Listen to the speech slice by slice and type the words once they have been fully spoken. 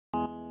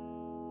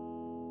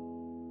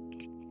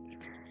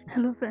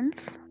Hello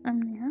friends,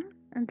 I'm Neha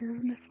and this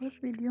is my first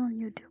video on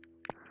YouTube.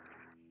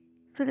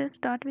 So let's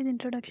start with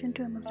introduction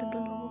to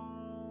MSWLogo.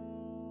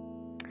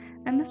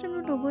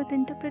 MSWLogo is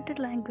interpreted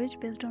language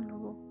based on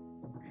logo.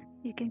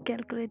 You can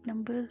calculate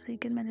numbers, you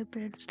can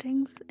manipulate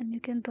strings, and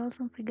you can draw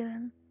some figure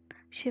and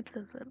shapes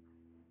as well.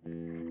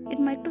 In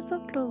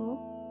Microsoft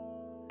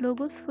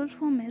Logo's full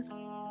form is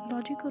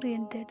logic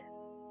oriented,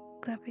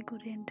 graphic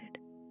oriented.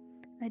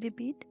 I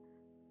repeat,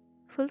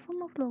 full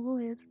form of logo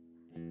is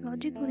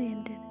logic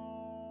oriented,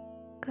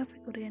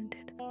 graphic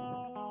oriented.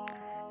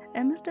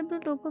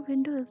 MSWLogo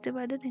window is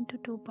divided into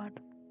two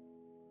parts.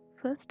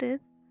 First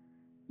is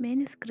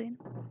main screen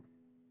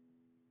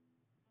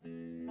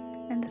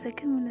and the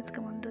second one is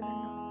commander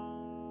window.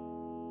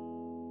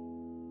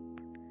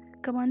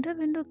 Commander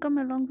window come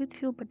along with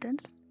few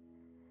buttons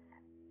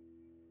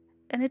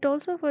and it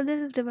also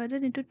further is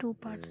divided into two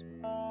parts.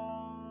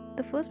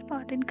 The first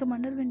part in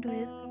commander window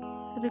is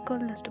recall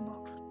list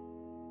box.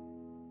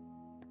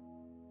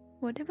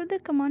 Whatever the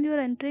command you are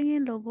entering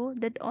in logo,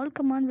 that all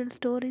command will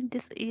store in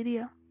this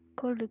area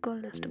called recall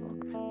list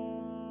box.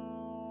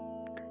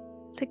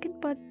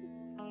 Second part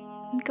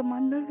in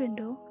commander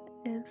window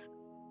is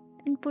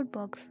input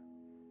box.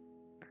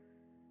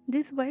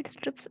 This white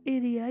strips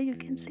area you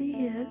can see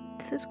here,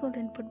 this is called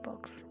input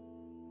box.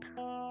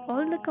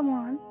 All the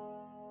command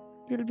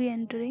you'll be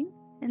entering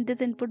in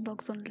this input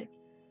box only.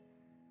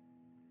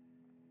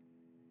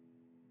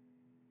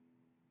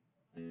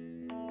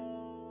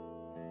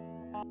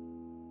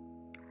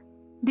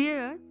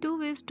 There are two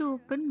ways to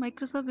open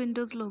Microsoft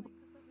Windows logo.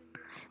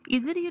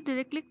 Either you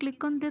directly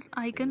click on this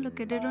icon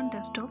located on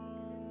desktop,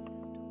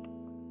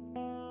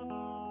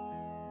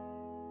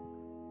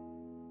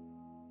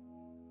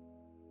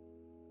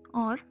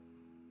 or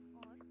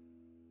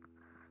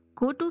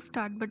go to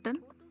start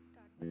button,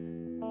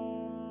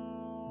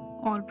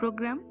 all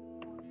program,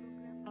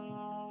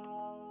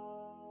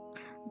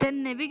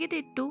 then navigate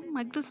it to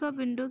Microsoft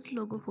Windows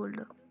logo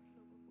folder,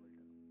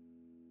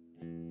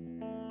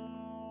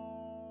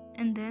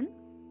 and then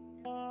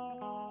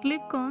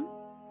click on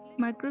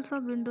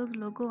Microsoft Windows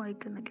logo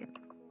icon again.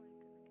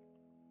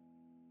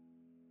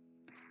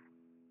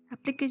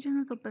 Application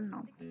is open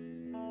now.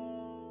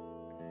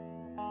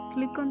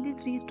 Click on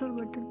this restore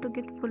button to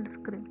get full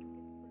screen.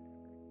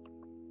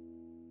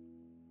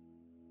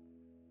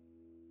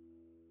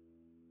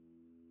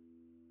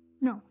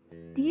 Now,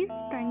 this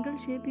triangle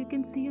shape you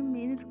can see on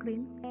main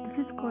screen. This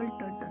is called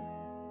turtle.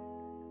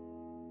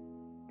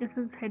 This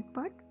is head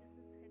part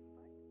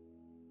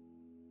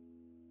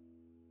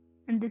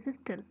and this is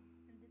tail.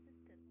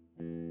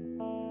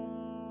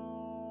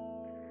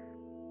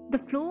 The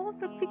flow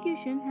of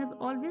execution has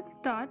always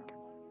start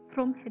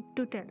from head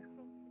to tail.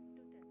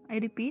 I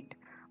repeat,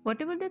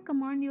 whatever the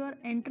command you are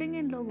entering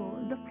in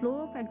logo, the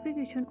flow of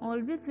execution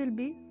always will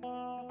be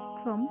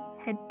from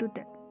head to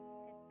tail.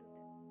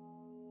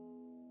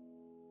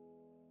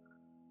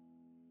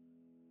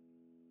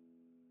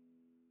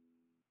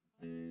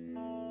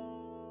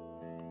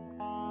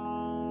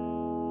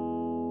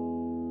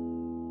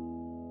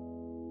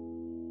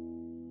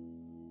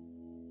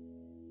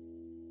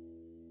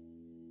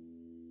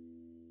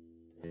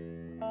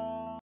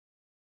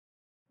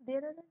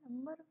 There are a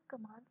number of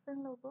commands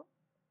in logo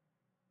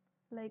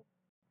like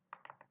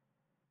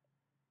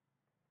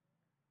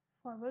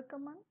forward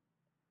command,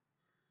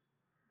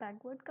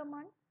 backward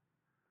command,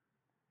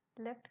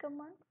 left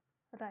command,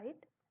 right,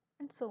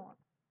 and so on.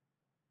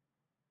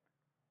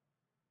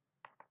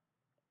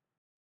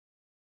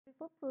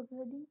 Before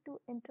proceeding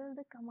to enter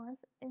the commands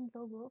in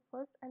logo,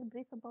 first I'll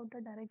brief about the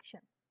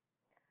direction.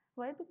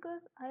 Why?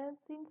 Because I have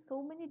seen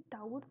so many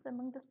doubts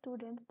among the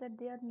students that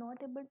they are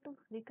not able to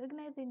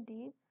recognize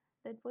indeed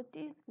that what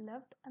is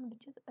left and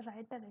which is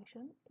right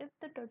direction if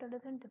the turtle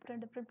is in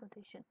different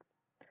positions.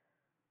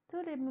 So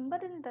remember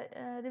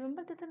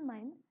this in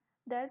mind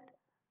that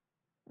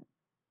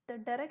the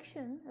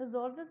direction is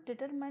always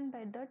determined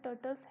by the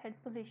turtle's head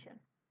position.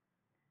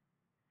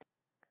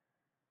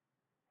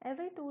 As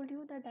I told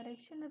you, the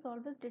direction is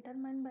always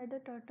determined by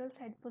the turtle's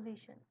head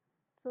position.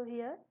 So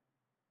here,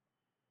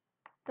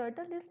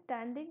 turtle is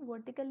standing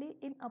vertically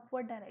in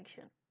upward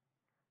direction.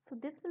 So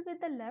this will be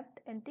the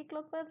left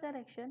anti-clockwise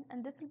direction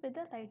and this will be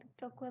the right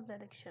clockwise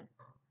direction.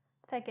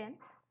 Second,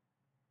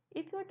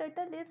 if your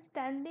turtle is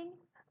standing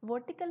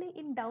vertically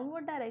in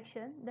downward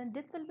direction, then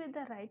this will be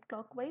the right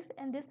clockwise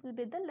and this will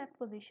be the left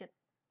position.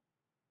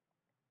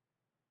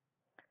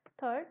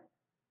 Third,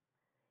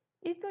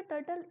 if your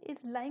turtle is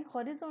lying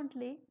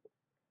horizontally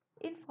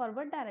in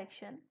forward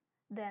direction,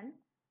 then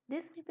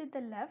this will be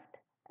the left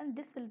and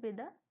this will be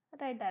the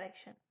right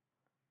direction.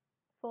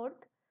 Fourth,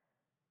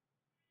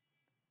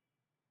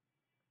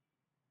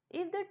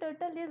 if the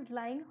turtle is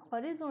lying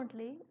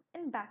horizontally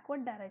in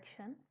backward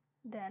direction,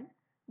 then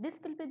this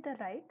will be the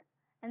right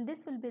and this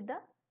will be the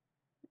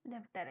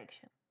left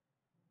direction.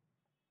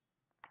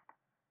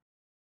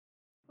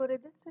 For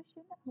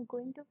illustration, I am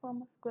going to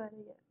form a square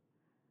here.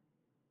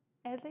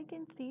 As I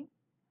can see,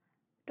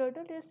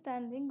 turtle is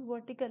standing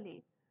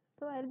vertically.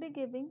 So I will be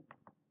giving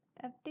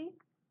FT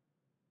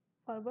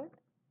forward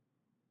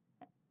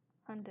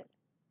 100.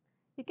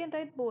 You can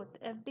write both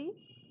FD,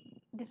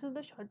 this is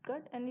the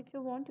shortcut, and if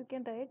you want you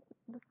can write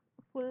the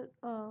full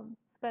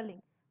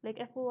spelling like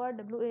FORWARD.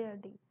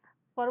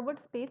 Forward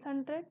space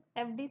 100,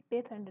 FD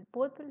space 100.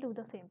 Both will do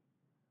the same.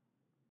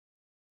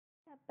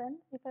 Happen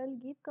if I will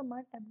give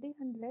command FD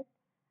 100,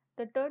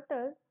 the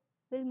turtle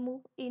will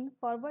move in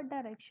forward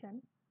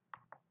direction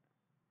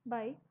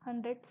by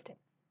 100 steps.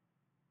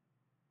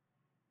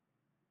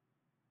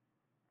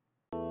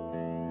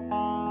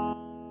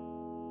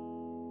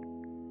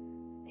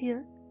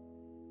 Here,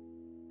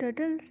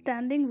 turtle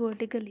standing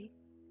vertically.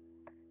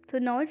 So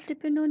now it's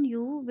depend on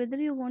you whether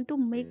you want to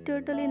make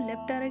turtle in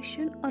left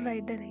direction or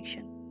right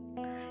direction.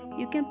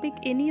 You can pick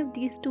any of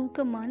these two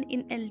commands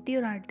in LT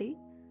or RT,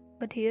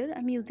 but here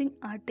I'm using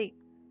RT.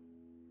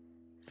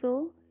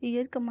 So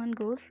here command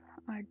goes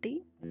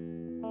RT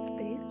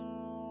space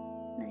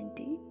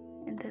 90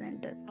 and then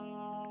enter.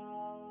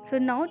 So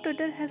now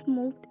turtle has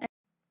moved.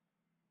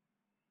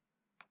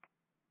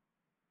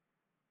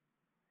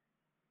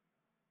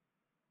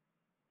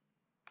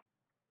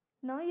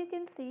 Now you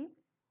can see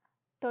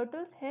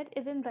turtle's head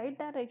is in right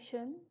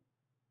direction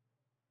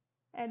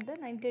at the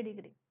 90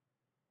 degree.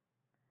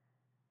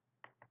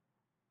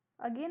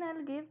 Again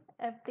I'll give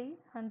FT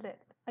 100.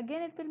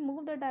 Again it will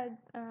move the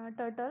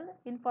turtle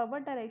in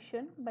forward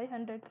direction by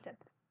 100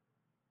 steps.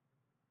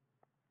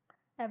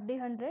 FD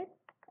 100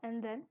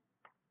 and then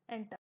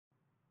enter.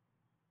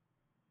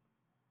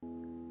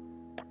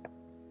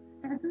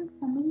 As I'm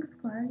forming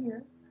square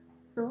here,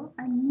 so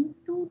I need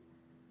to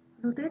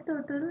rotate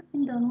turtle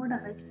in downward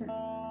direction.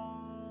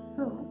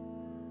 So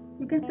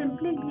you can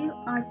simply give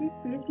RT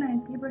space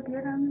 90, but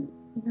here I'm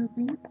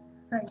using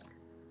right.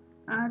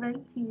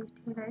 RIGHT,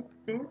 right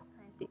space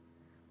 90.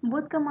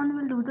 Both commands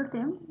will do the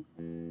same.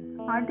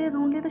 RT is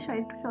only the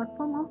short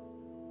form of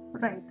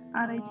right,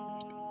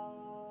 RIGHT.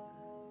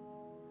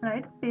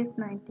 Right space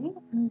 90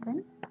 and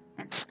then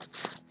enter.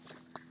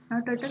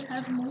 Now turtle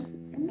has moved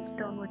in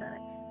downward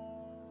direction.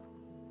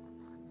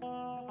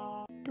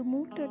 To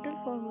move turtle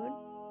forward,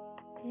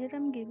 here I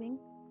am giving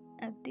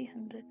FD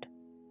 100.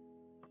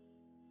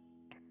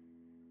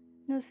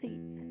 Now see,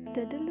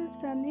 turtle is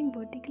standing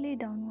vertically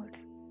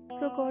downwards.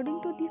 So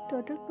according to this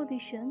turtle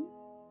position,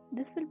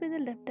 this will be the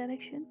left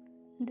direction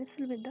and this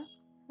will be the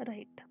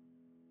right.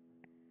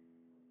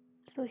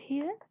 So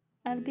here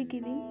I'll be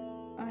giving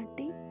RT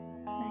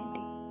 90.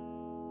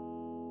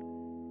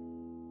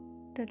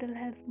 Turtle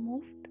has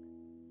moved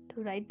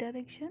to right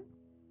direction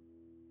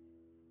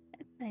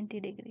at 90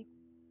 degree.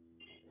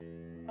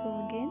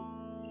 So again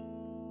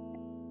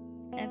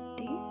FT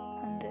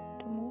 100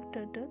 to move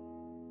turtle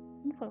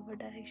in forward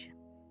direction.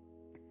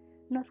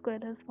 Now square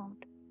has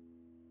formed.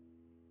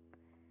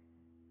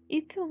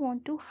 If you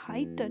want to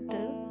hide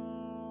turtle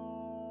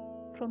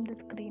from the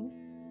screen,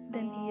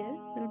 then here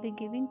we'll be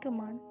giving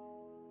command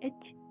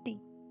HT,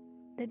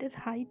 that is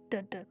hide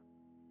turtle.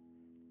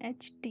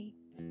 HT,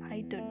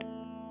 hide turtle.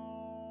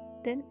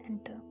 Then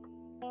enter.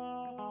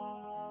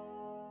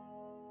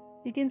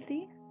 You can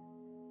see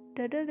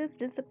turtle has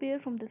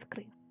disappeared from the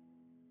screen.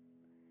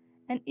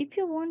 And if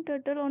you want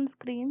turtle on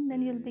screen,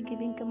 then you'll be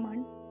giving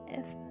command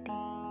ST,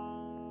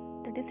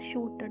 that is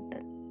show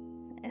turtle.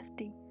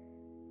 ST,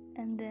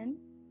 and then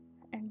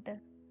enter.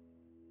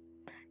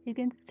 You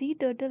can see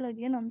turtle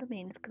again on the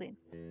main screen.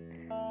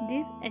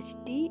 This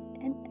HT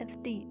and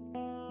ST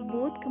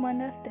both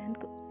commands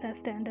are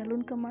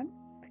standalone command,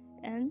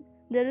 and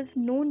there is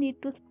no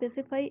need to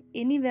specify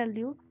any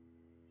value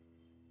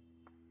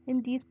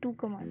in these two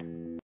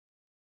commands.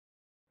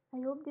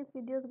 I hope this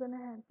video is gonna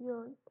help you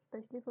all,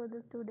 especially for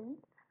the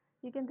students.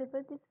 You can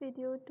refer this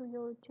video to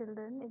your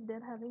children if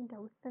they're having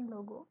doubts in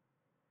logo.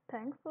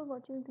 Thanks for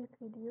watching this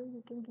video.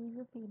 You can give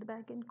your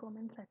feedback in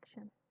comment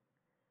section.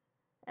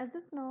 As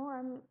of now,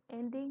 I'm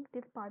ending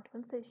this part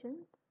 1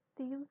 session.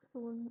 See you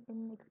soon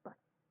in next part.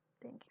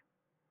 Thank you.